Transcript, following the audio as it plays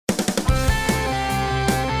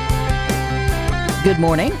Good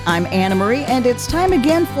morning. I'm Anna Marie, and it's time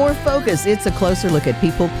again for Focus. It's a closer look at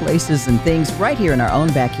people, places, and things right here in our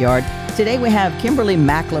own backyard. Today we have Kimberly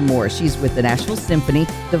McLemore. She's with the Nashville Symphony,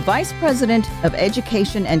 the Vice President of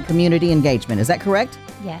Education and Community Engagement. Is that correct?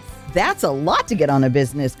 Yes. That's a lot to get on a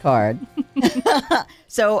business card.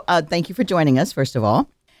 So thank you for joining us, first of all.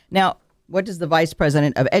 Now, what does the Vice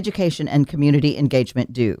President of Education and Community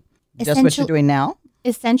Engagement do? Just what you're doing now?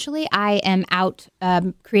 Essentially, I am out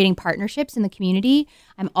creating partnerships in the community.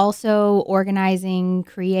 I'm also organizing,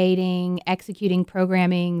 creating, executing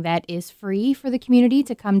programming that is free for the community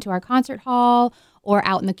to come to our concert hall or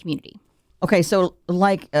out in the community. Okay, so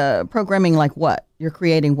like programming like what? You're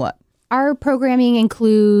creating what? Our programming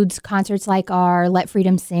includes concerts like our Let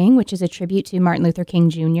Freedom Sing, which is a tribute to Martin Luther King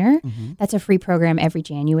Jr. Mm-hmm. That's a free program every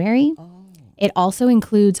January. Oh. It also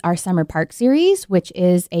includes our Summer Park Series, which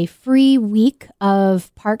is a free week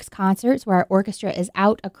of Parks concerts where our orchestra is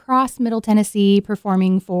out across Middle Tennessee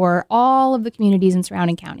performing for all of the communities and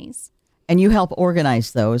surrounding counties. And you help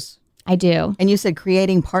organize those? I do. And you said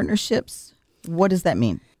creating partnerships. What does that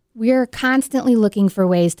mean? We're constantly looking for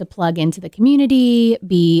ways to plug into the community,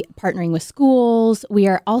 be partnering with schools. We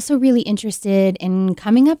are also really interested in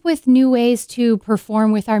coming up with new ways to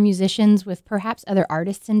perform with our musicians, with perhaps other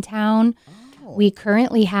artists in town. We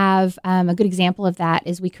currently have, a good example of that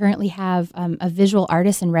is we currently have a visual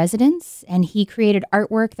artist in residence, and he created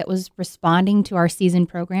artwork that was responding to our season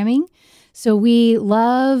programming. So we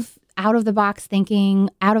love out-of-the-box thinking,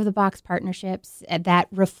 out-of-the-box partnerships that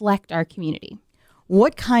reflect our community.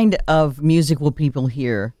 What kind of music will people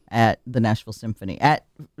hear at the Nashville Symphony,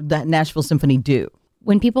 do?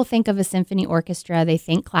 When people think of a symphony orchestra, they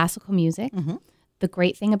think classical music. Mm-hmm. The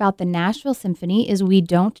great thing about the Nashville Symphony is we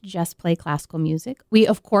don't just play classical music. We,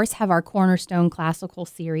 of course, have our Cornerstone Classical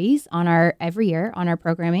series every year on our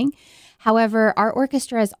programming. However, our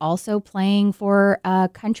orchestra is also playing for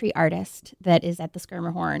a country artist that is at the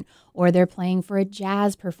Skirmerhorn, or they're playing for a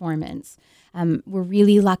jazz performance. We're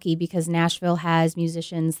really lucky because Nashville has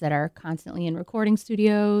musicians that are constantly in recording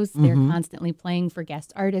studios. Mm-hmm. They're constantly playing for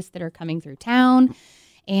guest artists that are coming through town.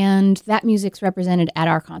 And that music's represented at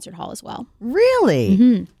our concert hall as well. Really?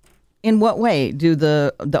 Mm-hmm. In what way? Do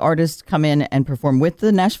the artists come in and perform with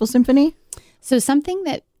the Nashville Symphony? So something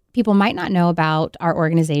that people might not know about our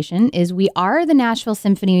organization is we are the Nashville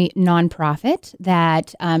Symphony nonprofit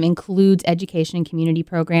that includes education and community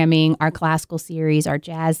programming, our classical series, our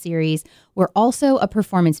jazz series. We're also a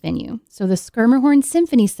performance venue. So the Skirmerhorn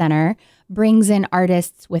Symphony Center brings in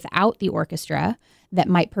artists without the orchestra that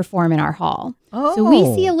might perform in our hall. Oh. So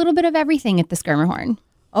we see a little bit of everything at the Skirmerhorn.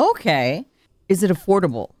 Okay. Is it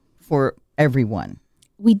affordable for everyone?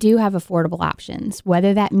 We do have affordable options,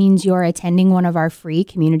 whether that means you're attending one of our free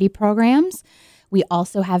community programs. We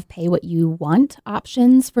also have pay what you want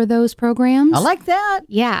options for those programs. I like that.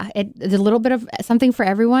 Yeah, it's a little bit of something for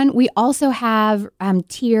everyone. We also have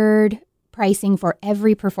tiered pricing for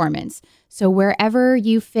every performance. So wherever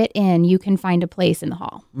you fit in, you can find a place in the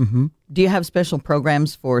hall. Mm-hmm. Do you have special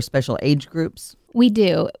programs for special age groups? We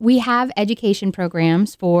do. We have education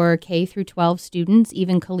programs for K through 12 students,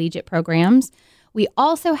 even collegiate programs. We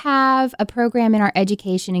also have a program in our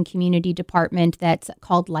education and community department that's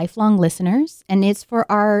called Lifelong Listeners, and it's for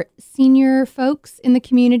our senior folks in the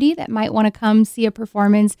community that might want to come see a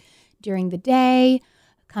performance during the day,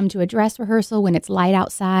 come to a dress rehearsal when it's light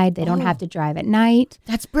outside. They don't have to drive at night.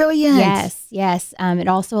 That's brilliant. Yes. It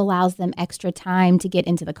also allows them extra time to get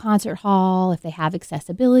into the concert hall if they have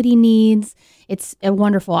accessibility needs. It's a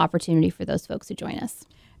wonderful opportunity for those folks to join us.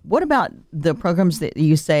 What about the programs that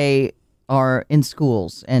you say are in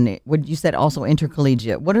schools, and what you said also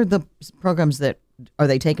intercollegiate? What are the programs that are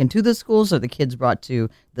they taken to the schools, or the kids brought to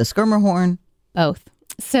the Skirmerhorn? Both.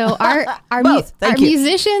 So our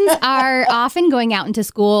musicians are often going out into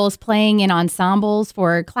schools, playing in ensembles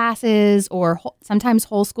for classes or sometimes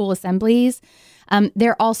whole school assemblies.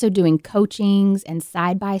 They're also doing coachings and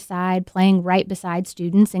side-by-side, playing right beside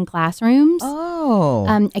students in classrooms.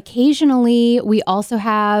 Oh. Occasionally, we also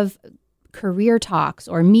have career talks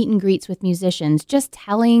or meet and greets with musicians, just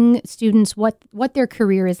telling students what their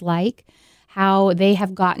career is like, how they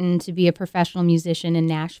have gotten to be a professional musician in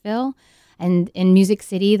Nashville. And in Music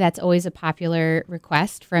City, that's always a popular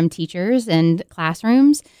request from teachers and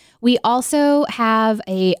classrooms. We also have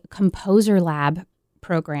a composer lab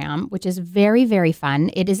program, which is very, very fun.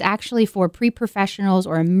 It is actually for pre-professionals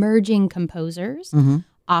or emerging composers. Mm-hmm.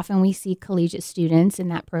 Often we see collegiate students in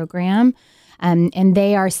that program, and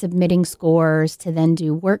they are submitting scores to then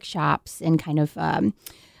do workshops and kind of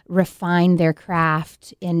refine their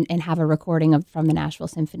craft and have a recording from the Nashville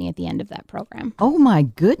Symphony at the end of that program. Oh, my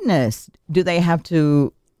goodness. Do they have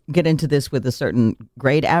to get into this with a certain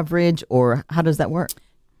grade average, or how does that work?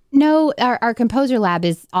 No, our composer lab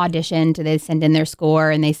is auditioned. They send in their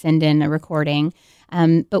score and they send in a recording.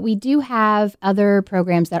 But we do have other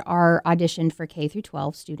programs that are auditioned for K through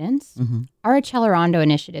 12 students. Mm-hmm. Our Accelerando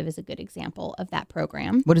initiative is a good example of that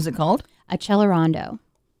program. What is it called? Accelerando.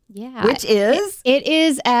 Yeah. Which is? It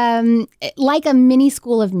is like a mini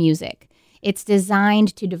school of music. It's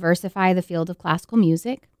designed to diversify the field of classical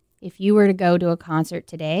music. If you were to go to a concert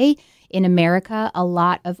today, in America, a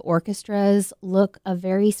lot of orchestras look a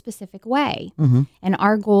very specific way. Mm-hmm. And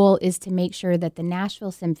our goal is to make sure that the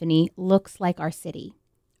Nashville Symphony looks like our city,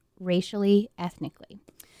 racially, ethnically.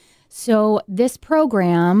 So this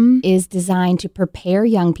program is designed to prepare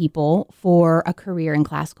young people for a career in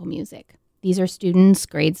classical music. These are students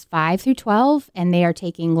grades 5 through 12, and they are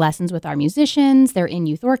taking lessons with our musicians. They're in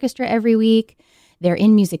youth orchestra every week. They're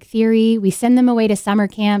in music theory. We send them away to summer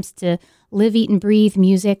camps to live, eat, and breathe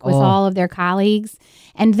music with all of their colleagues.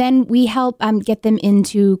 And then we help get them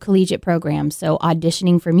into collegiate programs. So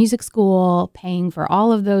auditioning for music school, paying for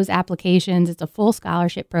all of those applications. It's a full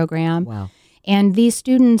scholarship program. Wow. And these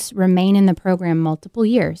students remain in the program multiple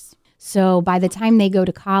years. So by the time they go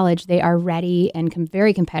to college, they are ready and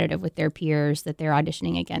very competitive with their peers that they're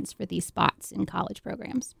auditioning against for these spots in college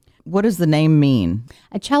programs. What does the name mean?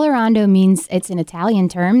 Accelerando means, it's an Italian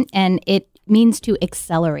term, and it means to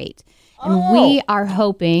accelerate. And we are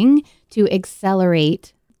hoping to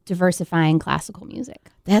accelerate diversifying classical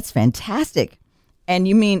music. That's fantastic. And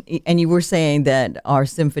you were saying that our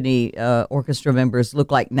symphony orchestra members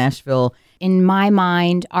look like Nashville. In my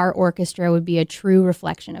mind, our orchestra would be a true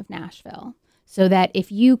reflection of Nashville. So that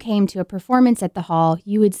if you came to a performance at the hall,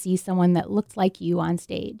 you would see someone that looked like you on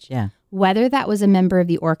stage. Yeah. Whether that was a member of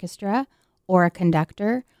the orchestra or a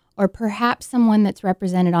conductor, or perhaps someone that's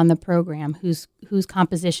represented on the program whose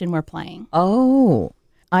composition we're playing. Oh,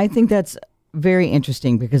 I think that's very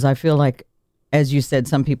interesting, because I feel like, as you said,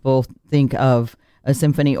 some people think of a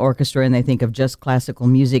symphony orchestra and they think of just classical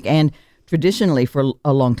music. And traditionally, for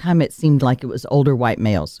a long time, it seemed like it was older white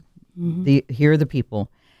males. Mm-hmm. Here are the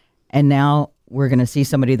people. And now we're going to see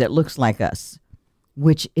somebody that looks like us,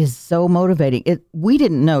 which is so motivating. We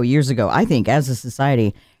didn't know years ago, I think, as a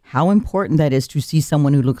society, how important that is to see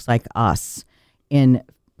someone who looks like us in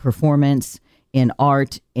performance, in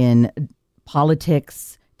art, in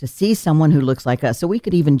politics, to see someone who looks like us. So we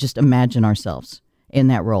could even just imagine ourselves in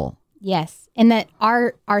that role. Yes. And that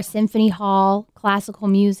our symphony hall, classical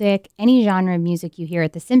music, any genre of music you hear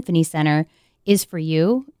at the Symphony Center is for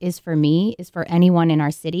you, is for me, is for anyone in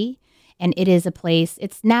our city. And it is a place,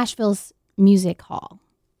 it's Nashville's music hall,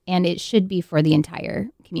 and it should be for the entire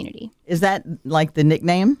community. Is that like the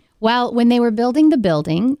nickname? Well, when they were building the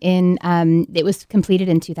building, it was completed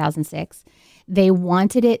in 2006, they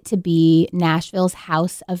wanted it to be Nashville's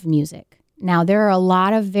House of Music. Now, there are a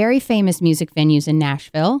lot of very famous music venues in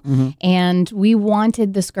Nashville, and we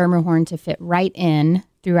wanted the Skirmerhorn to fit right in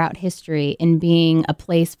throughout history in being a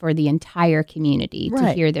place for the entire community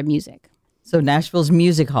to hear their music. So Nashville's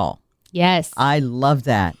Music Hall. Yes. I love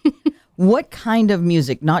that. What kind of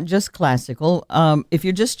music? Not just classical. If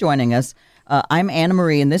you're just joining us, I'm Anna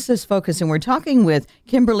Marie, and this is Focus, and we're talking with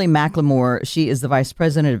Kimberly McLemore. She is the Vice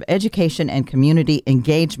President of Education and Community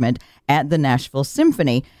Engagement at the Nashville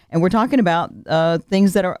Symphony, and we're talking about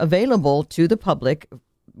things that are available to the public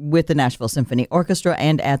with the Nashville Symphony Orchestra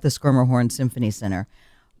and at the Skirmerhorn Symphony Center.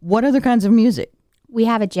 What other kinds of music? We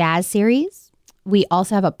have a jazz series. We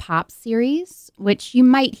also have a pop series, which you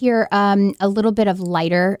might hear a little bit of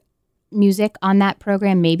lighter music on that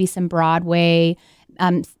program, maybe some Broadway,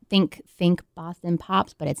 think Boston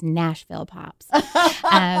Pops, but it's Nashville Pops.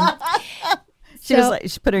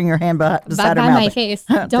 She's putting her hand beside her by mouth. my face.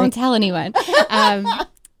 Don't tell anyone.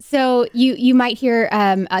 So you might hear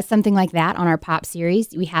something like that on our pop series.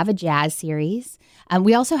 We have a jazz series.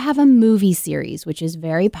 We also have a movie series, which is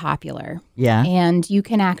very popular. Yeah. And you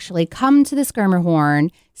can actually come to the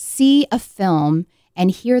Skirmerhorn, see a film, and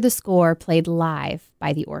hear the score played live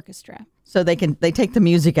by the orchestra. So they take the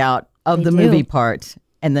music out of the movie part,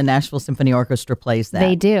 and the Nashville Symphony Orchestra plays that.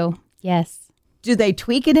 They do, yes. Do they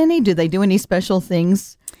tweak it any? Do they do any special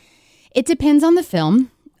things? It depends on the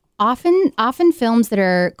film. Often films that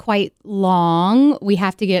are quite long, we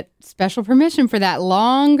have to get special permission for that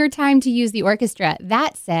longer time to use the orchestra.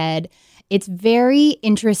 That said, it's very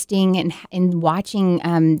interesting in watching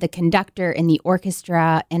the conductor and the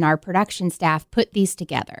orchestra and our production staff put these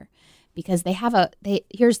together, because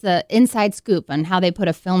here's the inside scoop on how they put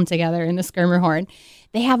a film together in the Skirmerhorn.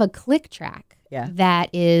 They have a click track that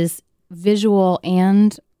is visual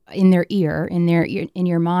and in their ear, in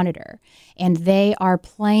your monitor, and they are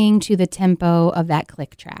playing to the tempo of that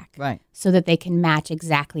click track, Right. so that they can match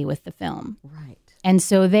exactly with the film. Right. And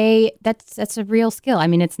so that's a real skill. I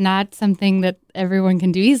mean, it's not something that everyone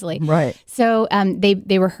can do easily. Right. So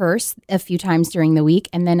they rehearse a few times during the week,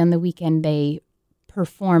 and then on the weekend they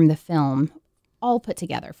perform the film all put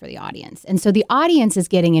together for the audience. And so the audience is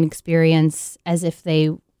getting an experience as if they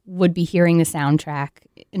would be hearing the soundtrack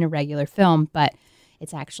in a regular film, but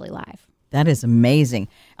it's actually live. That is amazing.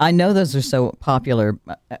 I know those are so popular.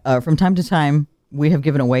 From time to time, we have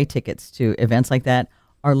given away tickets to events like that.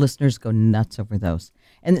 Our listeners go nuts over those.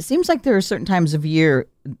 And it seems like there are certain times of year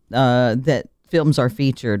that films are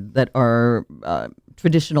featured that are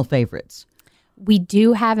traditional favorites. We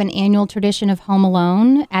do have an annual tradition of Home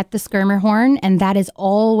Alone at the Skirmerhorn, and that is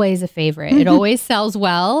always a favorite. It always sells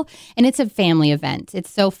well, and it's a family event. It's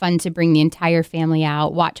so fun to bring the entire family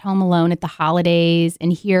out, watch Home Alone at the holidays,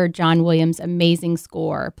 and hear John Williams' amazing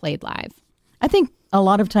score played live. I think a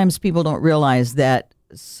lot of times people don't realize that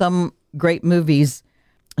some great movies'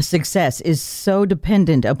 success is so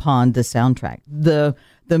dependent upon the soundtrack.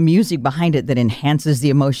 The music behind it that enhances the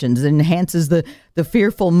emotions, enhances the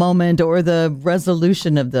fearful moment or the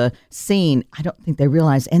resolution of the scene. I don't think they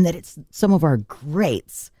realize, and that it's some of our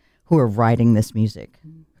greats who are writing this music,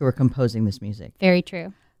 who are composing this music. Very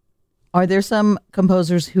true. Are there some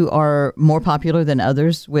composers who are more popular than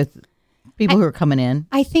others with people who are coming in?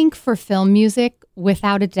 I think for film music,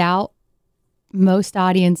 without a doubt, most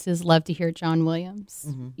audiences love to hear John Williams.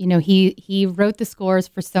 Mm-hmm. You know, he wrote the scores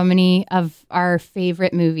for so many of our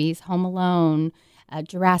favorite movies: Home Alone,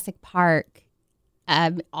 Jurassic Park,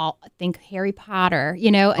 think Harry Potter.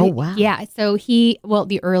 You know, oh wow, yeah. So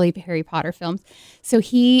the early Harry Potter films. So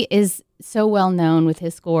he is so well known with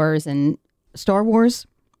his scores and Star Wars,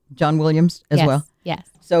 John Williams as well. Yes.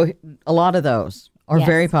 So a lot of those are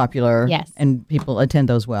very popular. Yes. And people attend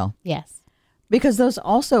those well. Yes. Because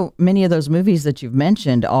many of those movies that you've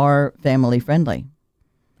mentioned are family friendly.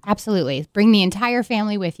 Absolutely. Bring the entire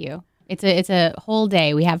family with you. It's a whole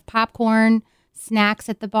day. We have popcorn, snacks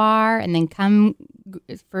at the bar, and then come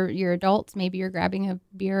for your adults. Maybe you're grabbing a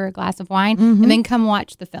beer or a glass of wine, and then come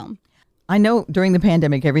watch the film. I know during the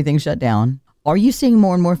pandemic, everything shut down. Are you seeing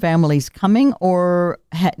more and more families coming, or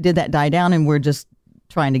did that die down and we're just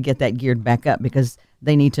trying to get that geared back up because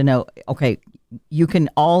they need to know, okay, you can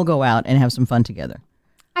all go out and have some fun together?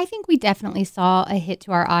 I think we definitely saw a hit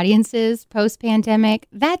to our audiences post-pandemic.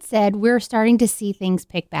 That said, we're starting to see things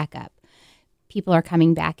pick back up. People are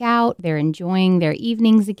coming back out. They're enjoying their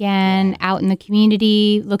evenings again, out in the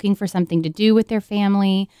community, looking for something to do with their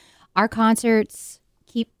family. Our concerts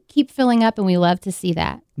keep filling up, and we love to see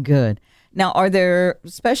that. Good. Now, are there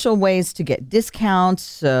special ways to get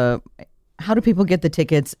discounts? How do people get the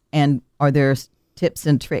tickets? And are there tips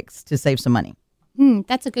and tricks to save some money?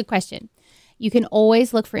 That's a good question. You can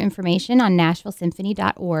always look for information on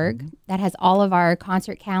NashvilleSymphony.org. That has all of our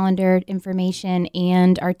concert calendar information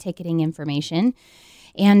and our ticketing information.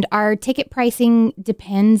 And our ticket pricing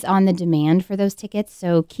depends on the demand for those tickets.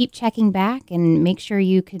 So keep checking back and make sure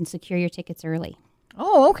you can secure your tickets early.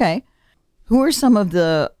 Oh, okay. Who are some of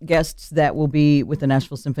the guests that will be with the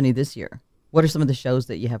Nashville Symphony this year? What are some of the shows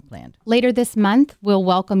that you have planned? Later this month, we'll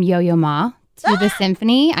welcome Yo-Yo Ma to the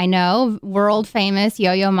Symphony. I know, world famous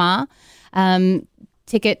Yo-Yo Ma.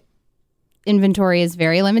 Ticket inventory is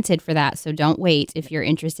very limited for that, so don't wait if you're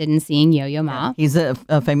interested in seeing Yo-Yo Ma. He's a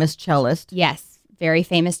famous cellist. Yes, very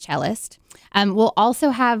famous cellist. We'll also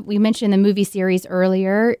have, we mentioned the movie series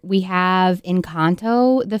earlier, we have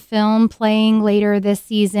Encanto, the film, playing later this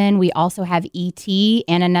season. We also have E.T.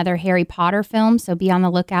 and another Harry Potter film, so be on the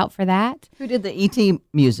lookout for that. Who did the E.T.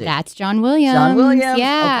 music? That's John Williams. John Williams?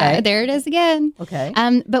 Yeah, Okay. there it is again. Okay.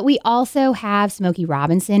 But we also have Smokey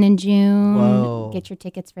Robinson in June. Whoa. Get your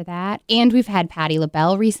tickets for that. And we've had Patti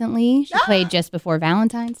LaBelle recently. She played just before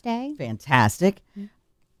Valentine's Day. Fantastic.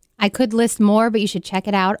 I could list more, but you should check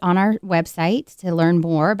it out on our website to learn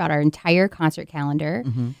more about our entire concert calendar.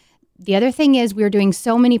 The other thing is we're doing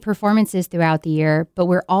so many performances throughout the year, but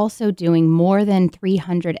we're also doing more than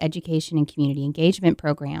 300 education and community engagement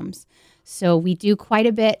programs. So we do quite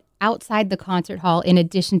a bit outside the concert hall in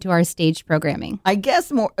addition to our stage programming. I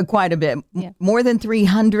guess quite a bit. More than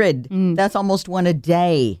 300. That's almost one a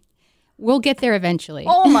day. We'll get there eventually.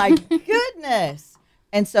 Oh, my goodness.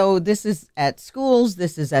 And so this is at schools,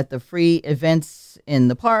 this is at the free events in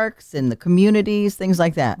the parks, in the communities, things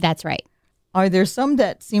like that. That's right. Are there some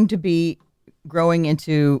that seem to be growing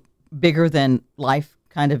into bigger than life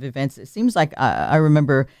kind of events? It seems like I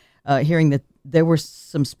remember hearing that there were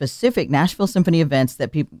some specific Nashville Symphony events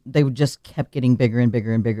that they just kept getting bigger and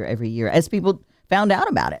bigger and bigger every year as people found out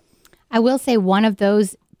about it? I will say one of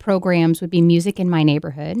those programs would be Music in My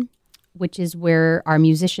Neighborhood, which is where our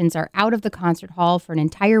musicians are out of the concert hall for an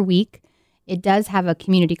entire week. It does have a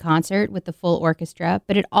community concert with the full orchestra,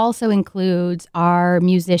 but it also includes our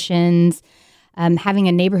musicians having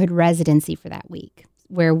a neighborhood residency for that week,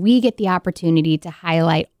 where we get the opportunity to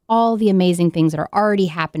highlight all the amazing things that are already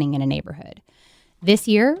happening in a neighborhood. This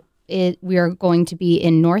year, we are going to be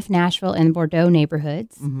in North Nashville and Bordeaux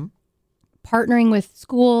neighborhoods, partnering with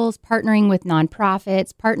schools, partnering with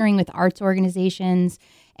nonprofits, partnering with arts organizations,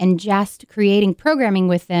 and just creating programming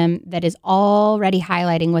with them that is already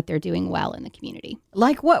highlighting what they're doing well in the community.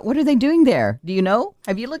 Like what? What are they doing there? Do you know?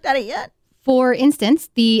 Have you looked at it yet? For instance,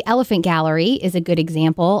 the Elephant Gallery is a good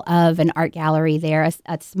example of an art gallery there,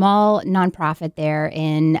 a small nonprofit there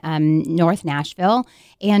in North Nashville.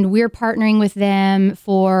 And we're partnering with them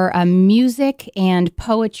for music and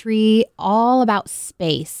poetry all about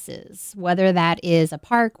spaces, whether that is a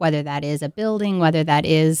park, whether that is a building, whether that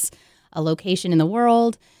is a location in the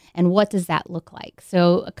world, and what does that look like?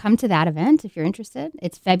 So come to that event if you're interested.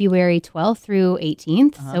 It's February 12th through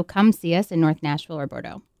 18th. So come see us in North Nashville or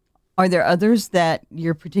Bordeaux. Are there others that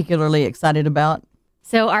you're particularly excited about?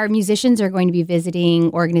 So our musicians are going to be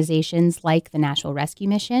visiting organizations like the Nashville Rescue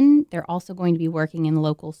Mission. They're also going to be working in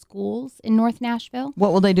local schools in North Nashville.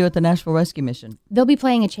 What will they do at the Nashville Rescue Mission? They'll be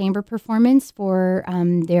playing a chamber performance for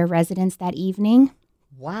their residents that evening.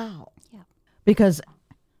 Wow. Yeah. Because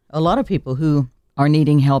a lot of people who are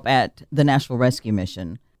needing help at the Nashville Rescue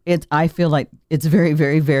Mission, I feel like it's very,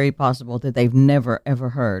 very, very possible that they've never, ever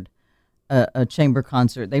heard a chamber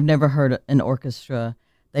concert. They've never heard an orchestra.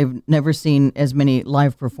 They've never seen as many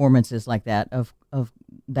live performances like that of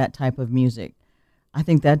that type of music. I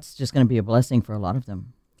think that's just going to be a blessing for a lot of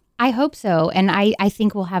them. I hope so. And I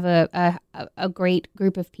think we'll have a great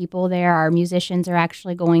group of people there. Our musicians are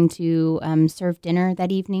actually going to serve dinner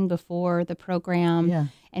that evening before the program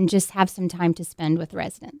and just have some time to spend with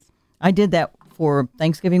residents. I did that for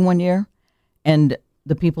Thanksgiving one year, and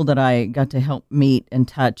the people that I got to help meet and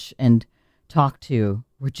touch and talk to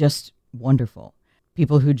were just wonderful.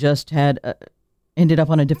 People who just had ended up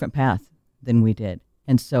on a different path than we did.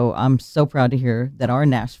 And so I'm so proud to hear that our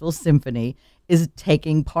Nashville Symphony is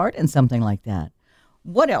taking part in something like that.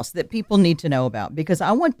 What else that people need to know about? Because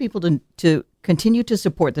I want people to continue to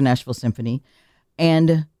support the Nashville Symphony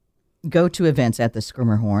and go to events at the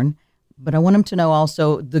Schermerhorn, but I want them to know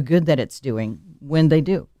also the good that it's doing when they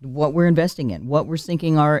do, what we're investing in, what we're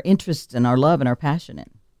sinking our interests and our love and our passion in.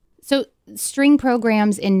 So string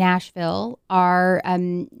programs in Nashville are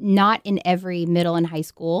not in every middle and high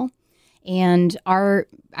school, and I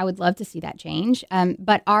would love to see that change.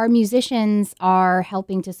 But our musicians are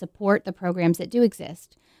helping to support the programs that do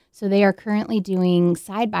exist. So they are currently doing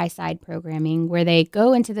side-by-side programming where they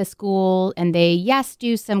go into the school and they, yes,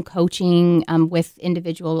 do some coaching with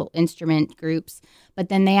individual instrument groups, but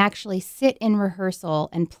then they actually sit in rehearsal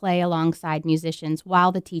and play alongside musicians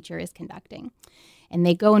while the teacher is conducting. And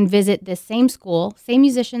they go and visit this same school, same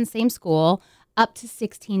musicians, same school, up to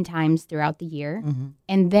 16 times throughout the year. Mm-hmm.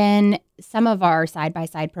 And then some of our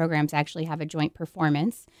side-by-side programs actually have a joint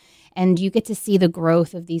performance. And you get to see the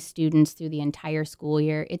growth of these students through the entire school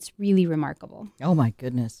year. It's really remarkable. Oh, my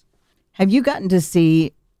goodness. Have you gotten to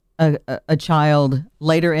see a child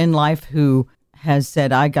later in life who has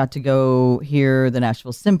said, I got to go hear the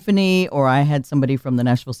Nashville Symphony, or I had somebody from the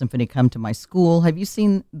Nashville Symphony come to my school? Have you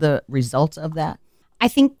seen the results of that? I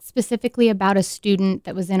think specifically about a student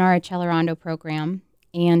that was in our Accelerando program,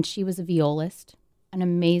 and she was a violist, an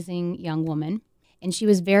amazing young woman. And she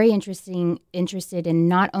was very interested in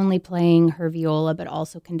not only playing her viola, but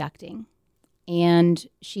also conducting. And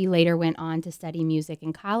she later went on to study music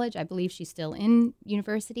in college. I believe she's still in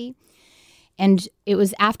university. And it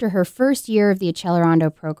was after her first year of the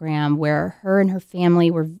Accelerando program where her and her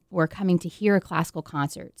family were coming to hear classical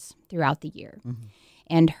concerts throughout the year. Mm-hmm.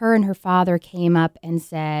 And her and her father came up and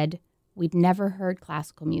said, we'd never heard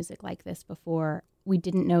classical music like this before. We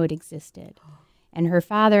didn't know it existed. And her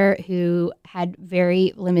father, who had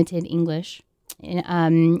very limited English,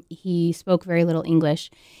 he spoke very little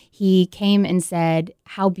English, he came and said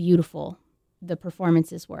how beautiful the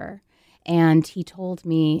performances were. And he told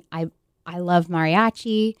me, I love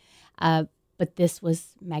mariachi, but this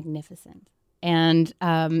was magnificent. And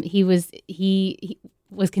he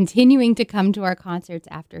was continuing to come to our concerts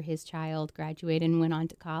after his child graduated and went on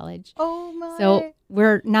to college. Oh, my. So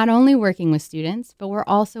we're not only working with students, but we're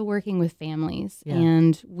also working with families. Yeah.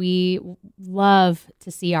 And we love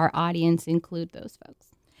to see our audience include those folks.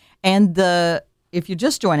 And the if you're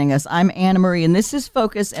just joining us, I'm Anna Marie, and this is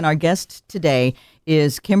Focus, and our guest today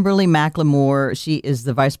is Kimberly Macklemore. She is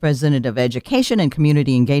the Vice President of Education and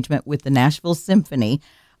Community Engagement with the Nashville Symphony.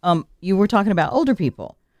 You were talking about older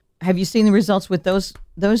people. Have you seen the results with those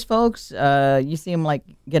folks? You see them like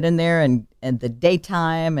get in there and the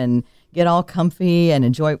daytime and get all comfy and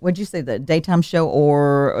enjoy. What'd you say, the daytime show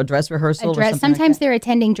or a dress rehearsal? Or something sometimes like they're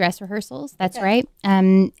attending dress rehearsals. That's right.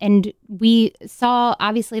 And we saw,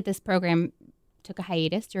 obviously, this program took a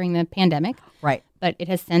hiatus during the pandemic. Right. But it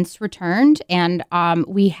has since returned, and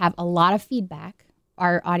we have a lot of feedback.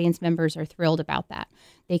 Our audience members are thrilled about that.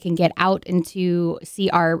 They can get out and to see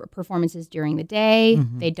our performances during the day.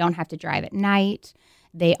 Mm-hmm. They don't have to drive at night.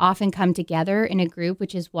 They often come together in a group,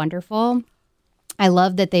 which is wonderful. I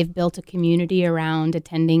love that they've built a community around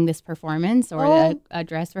attending this performance or a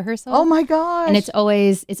dress rehearsal. Oh my gosh. And it's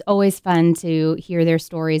always fun to hear their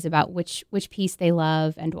stories about which piece they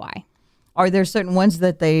love and why. Are there certain ones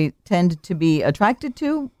that they tend to be attracted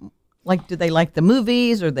to? Like, do they like the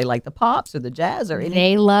movies, or they like the pops or the jazz or anything?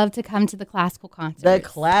 They love to come to the classical concerts. The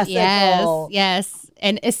classical. Yes.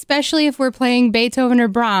 And especially if we're playing Beethoven or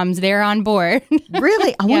Brahms, they're on board.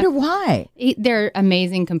 Really? I wonder why. They're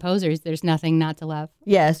amazing composers. There's nothing not to love.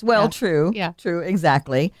 Yes. Well, true. Yeah. True.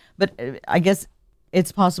 Exactly. But I guess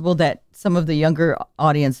it's possible that some of the younger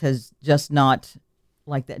audience has just not,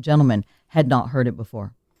 like that gentleman, had not heard it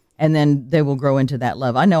before. And then they will grow into that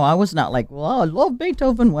love. I know I was not like, well, I love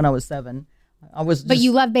Beethoven when I was 7. But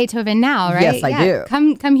you love Beethoven now, right? Yes, I do.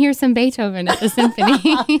 Come hear some Beethoven at the symphony.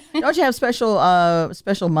 Don't you have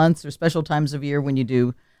special months or special times of year when you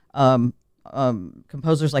do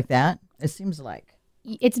composers like that? It seems like.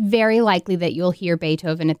 It's very likely that you'll hear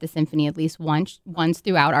Beethoven at the symphony at least once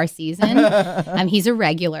throughout our season. He's a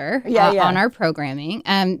regular on our programming.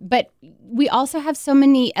 But we also have so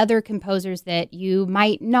many other composers that you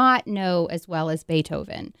might not know as well as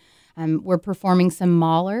Beethoven. We're performing some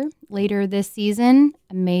Mahler later this season.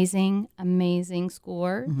 Amazing, amazing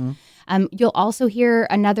score. Mm-hmm. You'll also hear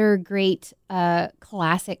another great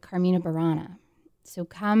classic, Carmina Burana. So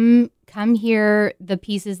come hear the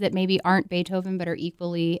pieces that maybe aren't Beethoven but are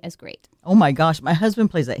equally as great. Oh my gosh, my husband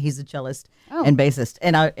plays that. He's a cellist and bassist,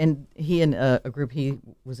 and he and a group he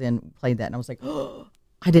was in played that, and I was like, oh,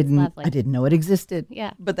 I didn't know it existed.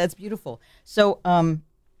 Yeah, but that's beautiful. So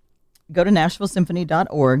go to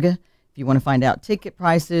NashvilleSymphony.org if you want to find out ticket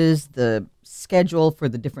prices, the schedule for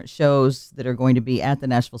the different shows that are going to be at the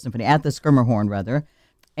Nashville Symphony, at the Skirmerhorn rather,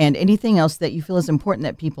 and anything else that you feel is important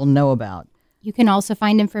that people know about. You can also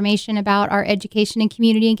find information about our education and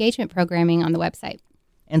community engagement programming on the website.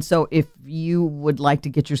 And so if you would like to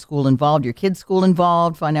get your school involved, your kids' school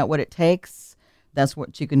involved, find out what it takes, that's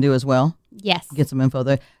what you can do as well? Yes. Get some info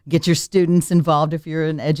there. Get your students involved if you're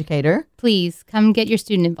an educator. Please, come get your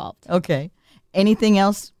student involved. Okay. Anything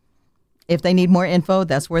else? If they need more info,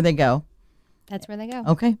 that's where they go. That's where they go.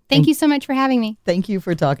 Okay. Thank you so much for having me. Thank you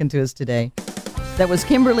for talking to us today. That was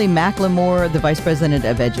Kimberly Macklemore, the Vice President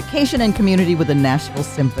of Education and Community with the Nashville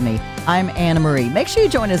Symphony. I'm Anna Marie. Make sure you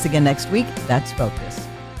join us again next week. That's Focus.